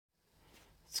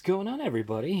What's going on,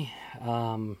 everybody?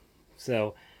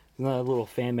 So, a little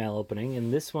fan mail opening,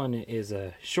 and this one is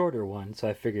a shorter one, so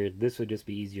I figured this would just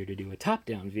be easier to do a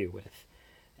top-down view with.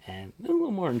 And a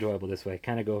little more enjoyable this way,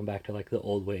 kind of going back to like the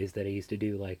old ways that I used to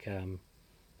do, like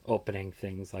opening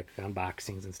things, like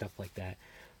unboxings and stuff like that.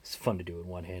 It's fun to do it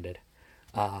one-handed.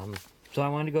 So I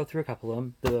wanted to go through a couple of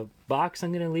them. The box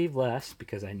I'm going to leave last,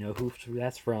 because I know who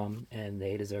that's from, and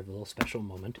they deserve a little special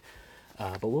moment.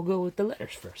 But we'll go with the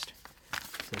letters first.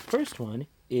 So the first one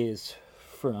is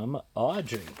from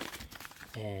Audrey,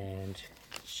 and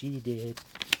she did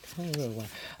a tiny little one.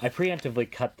 I preemptively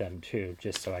cut them too,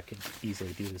 just so I could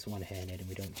easily do this one-handed and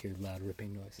we don't hear loud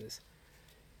ripping noises.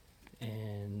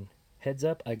 And heads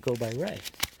up, I go by Ray.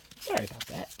 Sorry about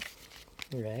that.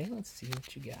 Ray, let's see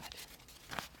what you got.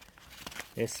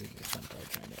 This is the fun part,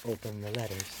 trying to open the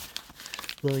letters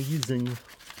while using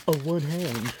a one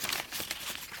hand.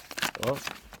 Oh,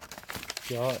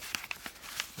 God.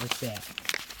 What's that?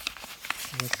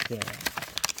 What's that?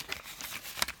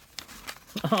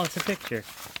 Oh, it's a picture.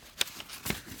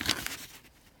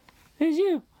 Who's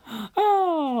you?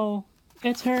 Oh,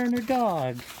 it's her and her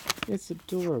dog. It's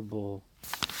adorable.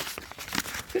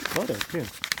 Good photo, too.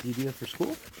 Do you do it for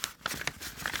school?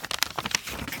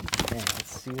 Okay,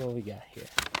 let's see what we got here.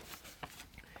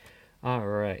 All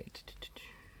right.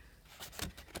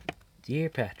 Dear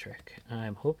Patrick,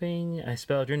 I'm hoping I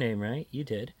spelled your name right. You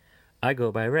did. I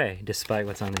go by Ray, despite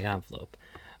what's on the envelope.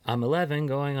 I'm 11,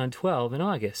 going on 12 in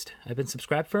August. I've been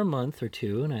subscribed for a month or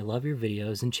two, and I love your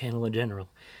videos and channel in general.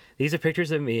 These are pictures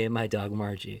of me and my dog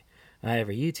Margie. I have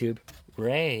a YouTube,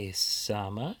 Ray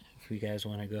Sama, if you guys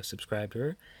want to go subscribe to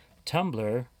her,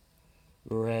 Tumblr,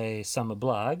 Ray Sama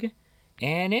Blog,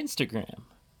 and Instagram,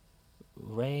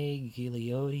 Ray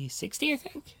Gigliotti 60, I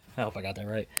think? I hope I got that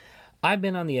right. I've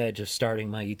been on the edge of starting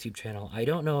my YouTube channel. I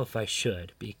don't know if I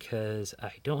should, because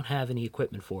I don't have any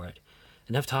equipment for it.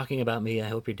 Enough talking about me. I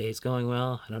hope your day's going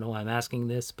well. I don't know why I'm asking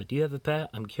this, but do you have a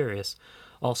pet? I'm curious.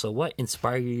 Also, what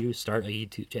inspired you to start a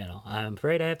YouTube channel? I'm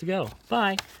afraid I have to go.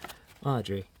 Bye.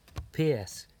 Audrey.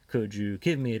 P.S. Could you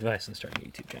give me advice on starting a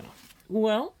YouTube channel?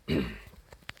 Well,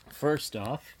 first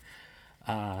off,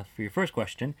 for your first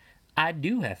question, I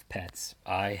do have pets.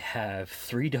 I have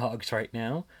 3 dogs right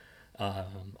now.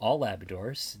 All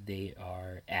Labradors. They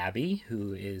are Abby,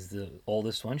 who is the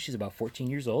oldest one. She's about 14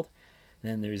 years old.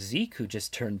 Then there's Zeke, who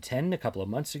just turned 10 a couple of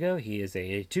months ago. He is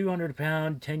a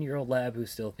 200-pound, 10-year-old lab who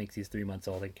still thinks he's 3 months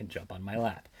old and can jump on my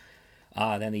lap.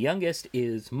 Then the youngest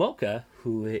is Mocha,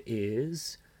 who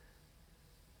is...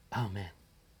 Oh, man.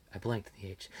 I blanked the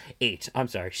age. 8. I'm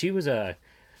sorry. She was a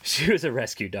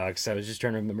rescue dog, so I was just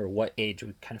trying to remember what age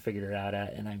we kind of figured her out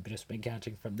at, and I've just been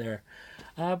counting from there.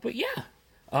 But yeah.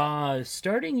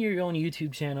 Starting your own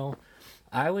YouTube channel,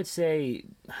 I would say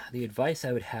the advice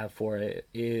I would have for it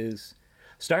is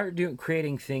start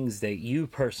creating things that you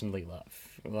personally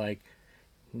love. Like,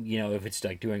 you know, if it's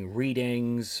like doing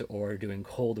readings or doing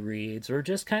cold reads or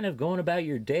just kind of going about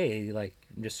your day, like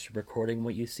just recording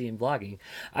what you see in vlogging.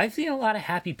 I've seen a lot of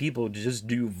happy people just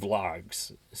do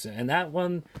vlogs. And that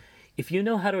one, if you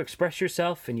know how to express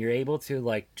yourself and you're able to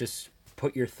like just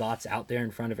put your thoughts out there in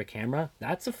front of a camera,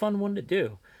 that's a fun one to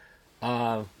do.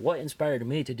 What inspired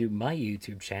me to do my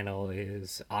YouTube channel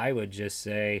is, I would just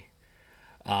say,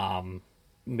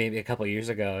 maybe a couple of years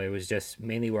ago, it was just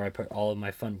mainly where I put all of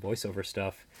my fun voiceover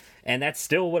stuff. And that's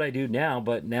still what I do now,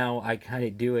 but now I kind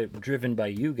of do it driven by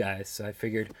you guys. So I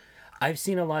figured, I've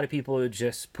seen a lot of people who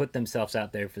just put themselves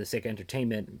out there for the sake of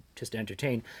entertainment, just to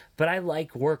entertain. But I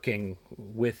like working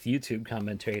with YouTube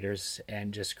commentators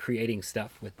and just creating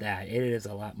stuff with that. It is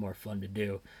a lot more fun to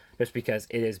do, just because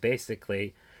it is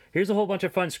basically, here's a whole bunch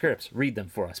of fun scripts. Read them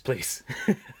for us, please.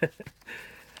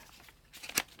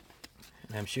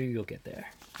 And I'm sure you'll get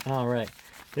there. All right.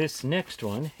 This next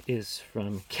one is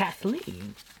from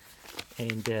Kathleen.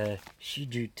 And she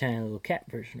drew a tiny little cat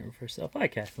version of herself. Hi,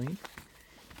 Kathleen.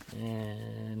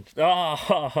 And,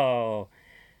 oh,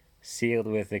 sealed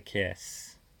with a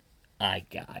kiss. I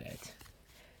got it.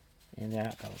 And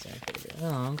that was our favorite.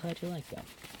 Oh, I'm glad you like that.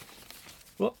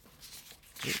 Whoop.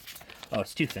 Oh,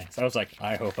 it's 2 things. I was like,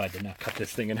 I hope I did not cut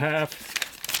this thing in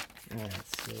half. Alright,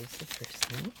 so what's the first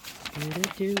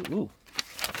thing? Ooh,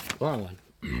 long one.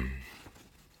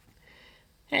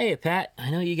 Hey, Pat, I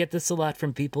know you get this a lot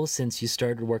from people since you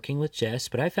started working with Jess,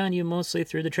 but I found you mostly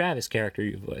through the Travis character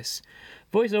you voice.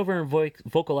 Voiceover and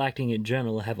vocal acting in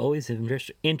general have always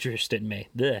interested me,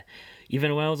 bleh,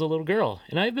 even when I was a little girl.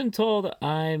 And I've been told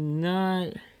I'm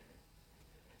a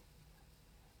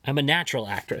natural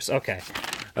actress. Okay.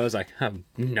 I was like, I'm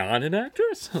not an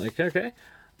actress? Like, okay.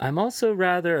 I'm also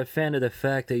rather a fan of the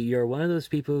fact that you're one of those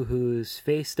people whose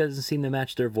face doesn't seem to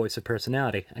match their voice or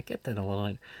personality. I get that a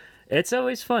lot. It's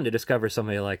always fun to discover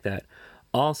somebody like that.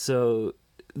 Also,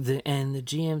 the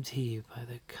GMT by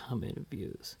the comment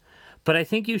views. But I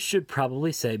think you should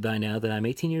probably say by now that I'm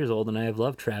 18 years old and I have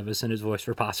loved Travis and his voice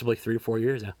for possibly 3 to 4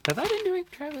 years now. Have I been doing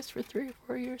Travis for 3 or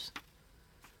 4 years?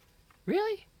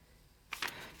 Really?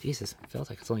 Jesus, it feels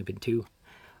like it's only been 2.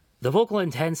 The vocal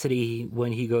intensity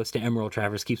when he goes to Emerald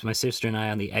Traverse keeps my sister and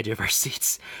I on the edge of our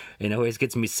seats and always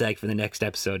gets me psyched for the next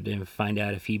episode to find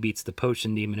out if he beats the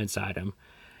potion demon inside him.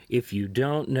 If you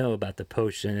don't know about the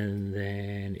potion,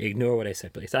 then ignore what I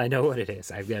said, please. I know what it is.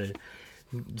 I've got it.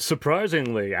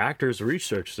 Surprisingly, actors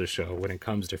research the show when it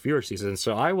comes to fewer seasons,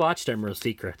 so I watched Emerald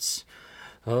Secrets.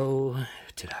 Oh,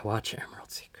 did I watch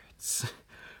Emerald Secrets?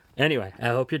 Anyway, I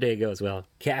hope your day goes well.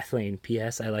 Kathleen,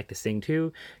 P.S. I like to sing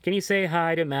too. Can you say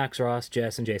hi to Max, Ross,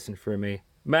 Jess, and Jason for me?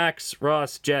 Max,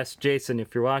 Ross, Jess, Jason,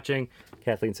 if you're watching,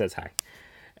 Kathleen says hi.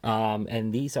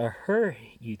 And these are her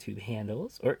YouTube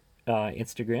handles, or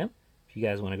Instagram, if you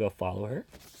guys want to go follow her.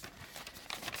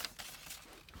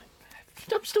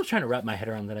 I'm still trying to wrap my head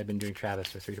around that I've been doing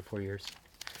Travis for 3 to 4 years.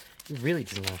 It really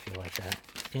doesn't want to feel like that.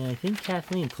 And I think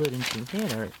Kathleen put in some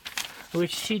fan art,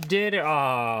 which she did.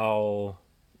 Oh,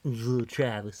 little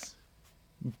Travis.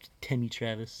 Timmy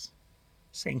Travis.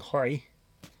 Saying hi.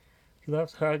 He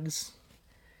loves hugs.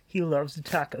 He loves the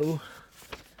taco.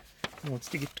 He wants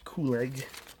to get the Kool-Aid.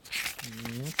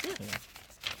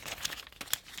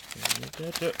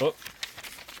 Oh.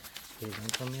 Please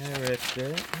don't tell me I ripped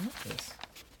it. What's this?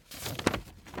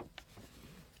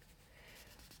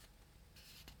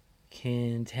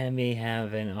 Can Tammy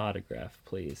have an autograph,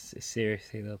 please?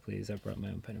 Seriously, though, please. I brought my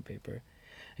own pen and paper.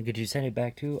 And could you send it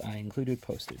back too? I included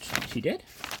postage. She did?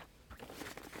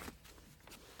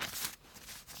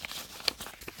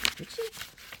 Did she?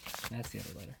 That's the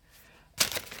other letter.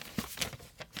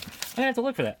 I have to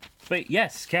look for that. But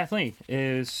yes, Kathleen,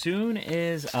 as soon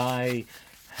as I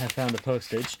have found the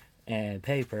postage and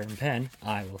paper and pen,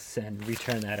 I will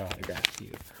return that autograph to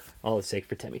you. All the sake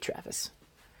for Timmy Travis.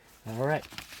 All right.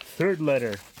 3rd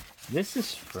letter. This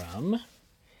is from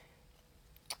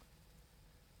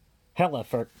Hula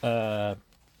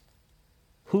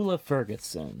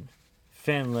Ferguson.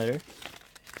 Fan letter.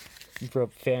 You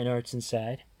wrote fan arts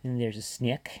inside. And there's a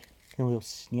snake. A little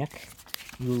snake.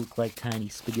 You look like tiny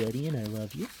spaghetti and I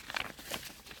love you.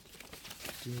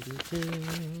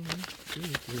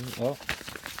 Oh.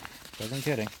 Wasn't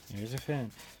kidding. Here's a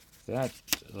fan. That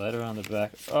letter on the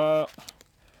back. Oh.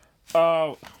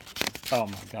 Oh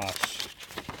my gosh.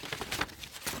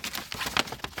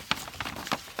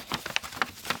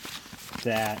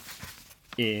 That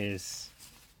is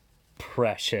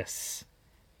precious.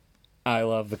 I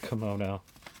love the kimono.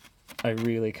 I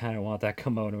really kind of want that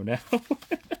kimono now.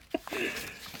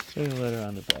 There's a letter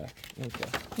on the back. Okay.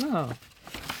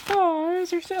 Oh,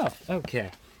 there's herself.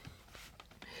 Okay.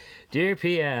 Dear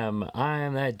PM, I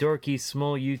am that dorky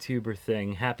small YouTuber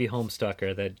thing, Happy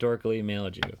Homestucker, that dorkily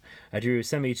mailed you. I drew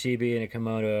semi-chibi and a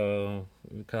kimono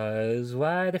because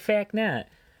why the fuck not?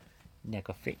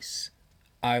 Neko face.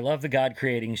 I love the God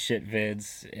creating shit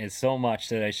vids so much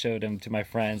that I showed them to my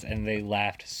friends and they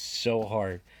laughed so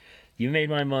hard. You made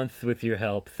my month with your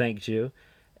help, thank you.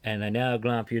 And I now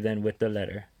glomp you then with the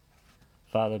letter.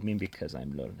 Follow me because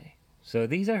I'm lonely. So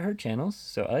these are her channels,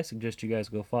 so I suggest you guys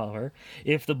go follow her.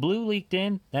 If the blue leaked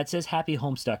in, that says Happy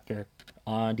Homestucker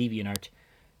on DeviantArt.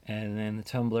 And then the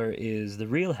Tumblr is The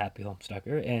Real Happy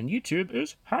Homestucker, and YouTube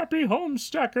is Happy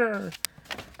Homestucker.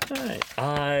 Alright,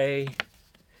 I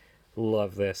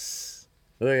love this.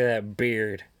 Look at that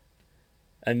beard.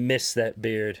 I miss that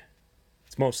beard.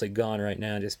 It's mostly gone right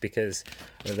now just because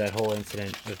of that whole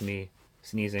incident with me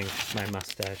sneezing my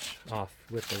mustache off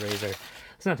with the razor.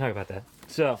 Let's not talk about that.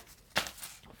 So,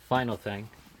 final thing,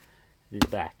 the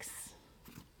backs.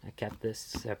 I kept this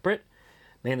separate,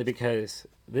 mainly because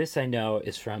this I know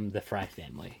is from the Fry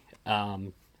family.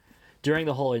 During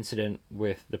the whole incident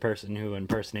with the person who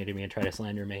impersonated me and tried to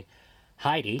slander me,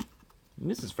 Heidi,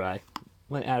 Mrs. Fry,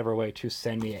 went out of her way to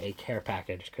send me a care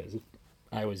package because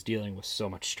I was dealing with so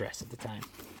much stress at the time.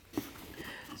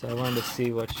 So I wanted to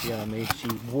see what she got me. She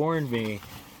warned me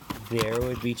there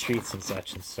would be treats and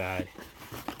such inside.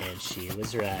 And she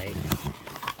was right.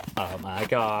 Oh my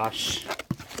gosh.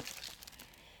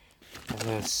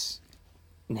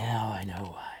 Now I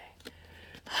know why.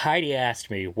 Heidi asked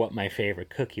me what my favorite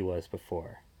cookie was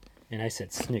before. And I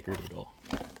said Snickerdoodle.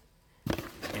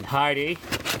 And Heidi,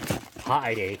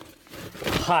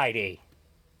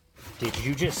 did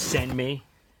you just send me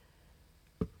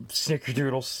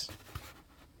Snickerdoodles?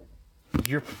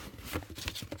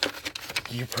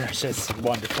 you, precious.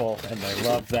 Wonderful. And I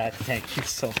love that. Thank you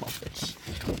so much.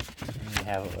 We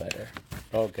have a letter.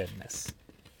 Oh, goodness.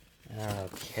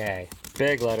 Okay.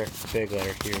 Big letter. Big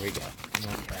letter. Here we go.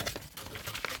 Okay.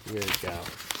 Here we go.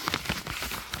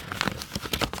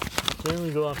 So let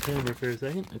me go off camera for a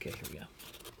second. Okay, here we go.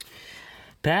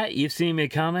 Pat, you've seen me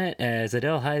comment as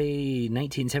Adele Heidi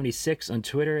 1976 on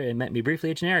Twitter and met me briefly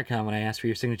at Genericon when I asked for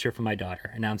your signature for my daughter.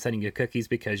 And now I'm sending you cookies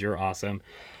because you're awesome.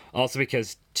 Also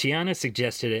because Tiana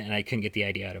suggested it and I couldn't get the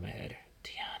idea out of my head.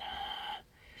 Tiana.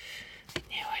 I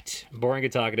knew it. Boring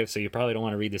and talkative, so you probably don't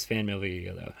want to read this fan mail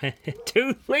video, though.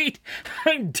 Too late!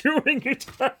 I'm doing it!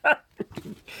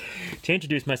 To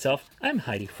introduce myself, I'm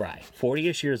Heidi Fry,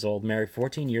 40-ish years old, married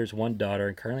 14 years, one daughter,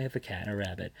 and currently have a cat and a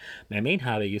rabbit. My main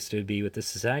hobby used to be with the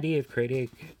Society of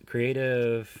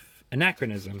Creative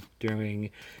Anachronism during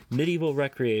medieval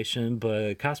recreation,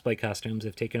 but cosplay costumes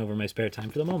have taken over my spare time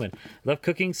for the moment. I love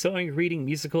cooking, sewing, reading,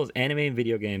 musicals, anime, and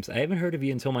video games. I haven't heard of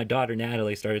you until my daughter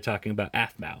Natalie started talking about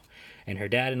AFMAO, and her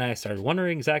dad and I started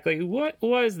wondering exactly what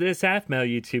was this AFMAO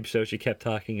YouTube show she kept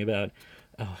talking about.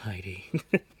 Oh, Heidi.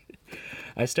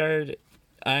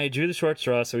 I drew the short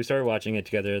straw, so we started watching it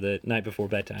together the night before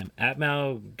bedtime.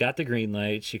 AFMAO got the green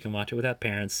light. She can watch it without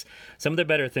parents. Some of the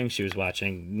better things she was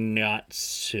watching, not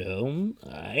so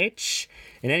much.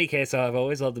 In any case, I've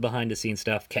always loved the behind-the-scenes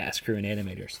stuff, cast, crew, and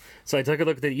animators. So I took a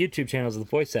look at the YouTube channels of the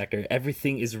voice actor.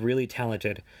 Everything is really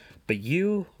talented. But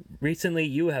you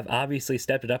have obviously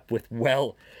stepped it up with,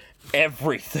 well,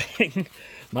 everything.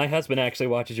 My husband actually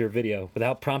watches your video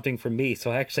without prompting from me,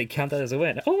 so I actually count that as a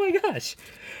win. Oh my gosh!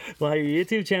 While your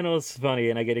YouTube channel is funny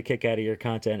and I get a kick out of your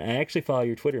content, I actually follow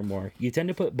your Twitter more. You tend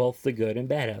to put both the good and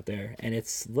bad out there, and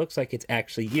it looks like it's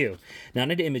actually you, not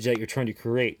an image that you're trying to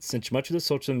create, since much of the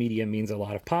social media means a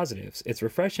lot of positives. It's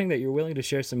refreshing that you're willing to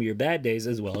share some of your bad days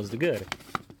as well as the good.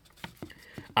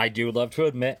 I do love to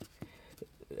admit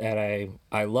that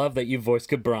I love that you voiced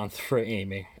Gabranth for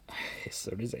Amy.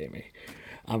 So does Amy.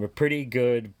 I'm a pretty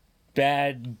good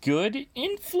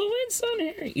influence on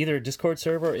her. Either a Discord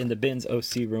server or in the Bins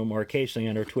OC room or occasionally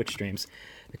on her Twitch streams.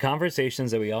 The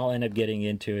conversations that we all end up getting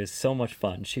into is so much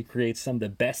fun. She creates some of the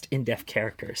best in-depth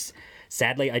characters.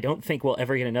 Sadly, I don't think we'll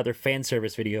ever get another fan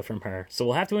service video from her, so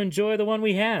we'll have to enjoy the one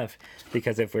we have.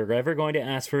 Because if we're ever going to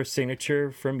ask for a signature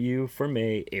from you for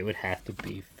me, it would have to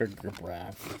be for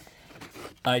Gabranth.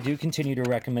 I do continue to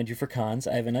recommend you for cons.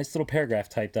 I have a nice little paragraph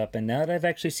typed up, and now that I've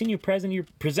actually seen you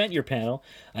present your panel,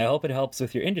 I hope it helps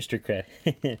with your industry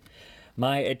cred.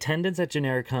 My attendance at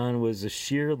Genericon was a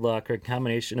sheer luck or a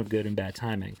combination of good and bad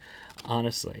timing,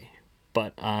 honestly.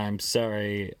 But I'm not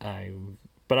sorry I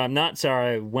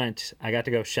went. I got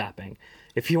to go shopping.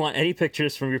 If you want any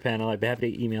pictures from your panel, I'd be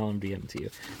happy to email and DM to you.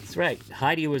 That's right.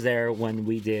 Heidi was there when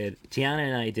Tiana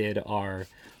and I did our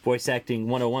Voice Acting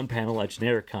 101 panel at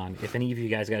Genericon. If any of you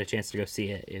guys got a chance to go see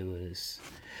it, it was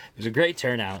a great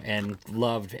turnout and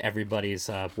loved everybody's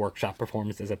workshop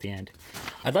performances at the end.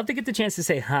 I'd love to get the chance to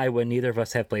say hi when neither of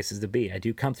us have places to be. I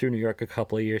do come through New York a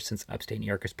couple of years since upstate New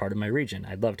York is part of my region.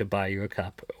 I'd love to buy you a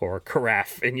cup or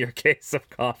carafe in your case of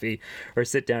coffee or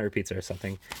sit down or pizza or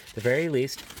something. At the very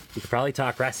least, we could probably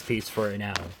talk recipes for an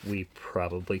hour. We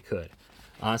probably could.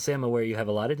 Honestly, I'm aware you have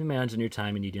a lot of demands on your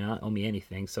time and you do not owe me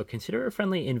anything, so consider a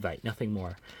friendly invite, nothing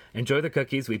more. Enjoy the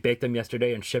cookies. We baked them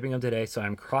yesterday and shipping them today, so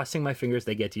I'm crossing my fingers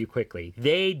they get to you quickly.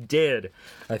 They did!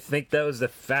 I think that was the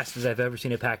fastest I've ever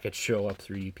seen a package show up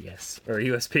through UPS, or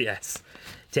USPS.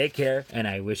 Take care, and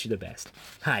I wish you the best.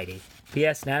 Heidi.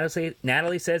 P.S.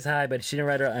 Natalie says hi, but she didn't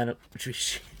write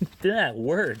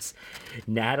words.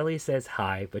 Natalie says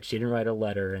hi, but she didn't write a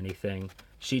letter or anything.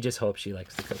 She just hopes she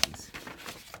likes the cookies.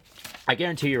 I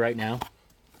guarantee you right now,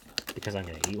 because I'm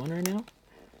going to eat one right now,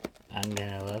 I'm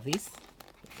going to love these.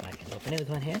 If I can open it with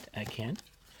one hand, I can.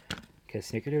 Because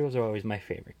snickerdoodles are always my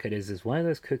favorite. Because it's one of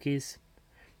those cookies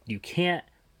you can't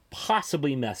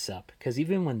possibly mess up. Because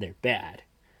even when they're bad,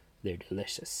 they're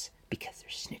delicious. Because they're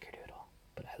snickerdoodle.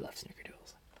 But I love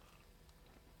snickerdoodles.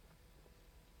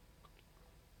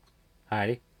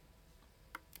 Heidi,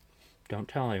 don't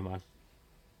tell anyone.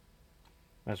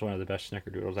 That's one of the best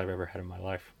snickerdoodles I've ever had in my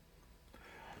life.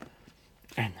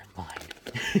 And they're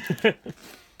mine.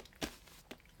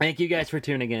 Thank you guys for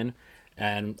tuning in.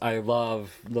 And I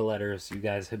love the letters you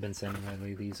guys have been sending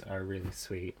lately. These are really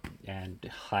sweet. And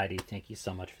Heidi, thank you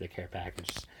so much for the care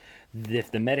package. If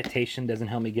the meditation doesn't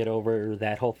help me get over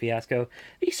that whole fiasco,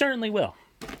 he certainly will.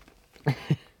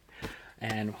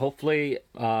 And hopefully,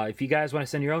 if you guys want to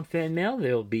send your own fan mail,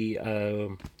 there'll be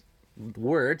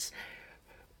words.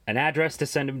 An address to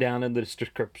send them down in the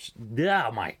description.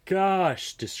 Oh my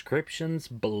gosh, descriptions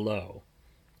below.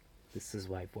 This is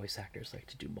why voice actors like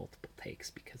to do multiple takes,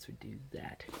 because we do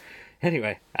that.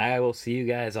 Anyway, I will see you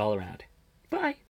guys all around. Bye!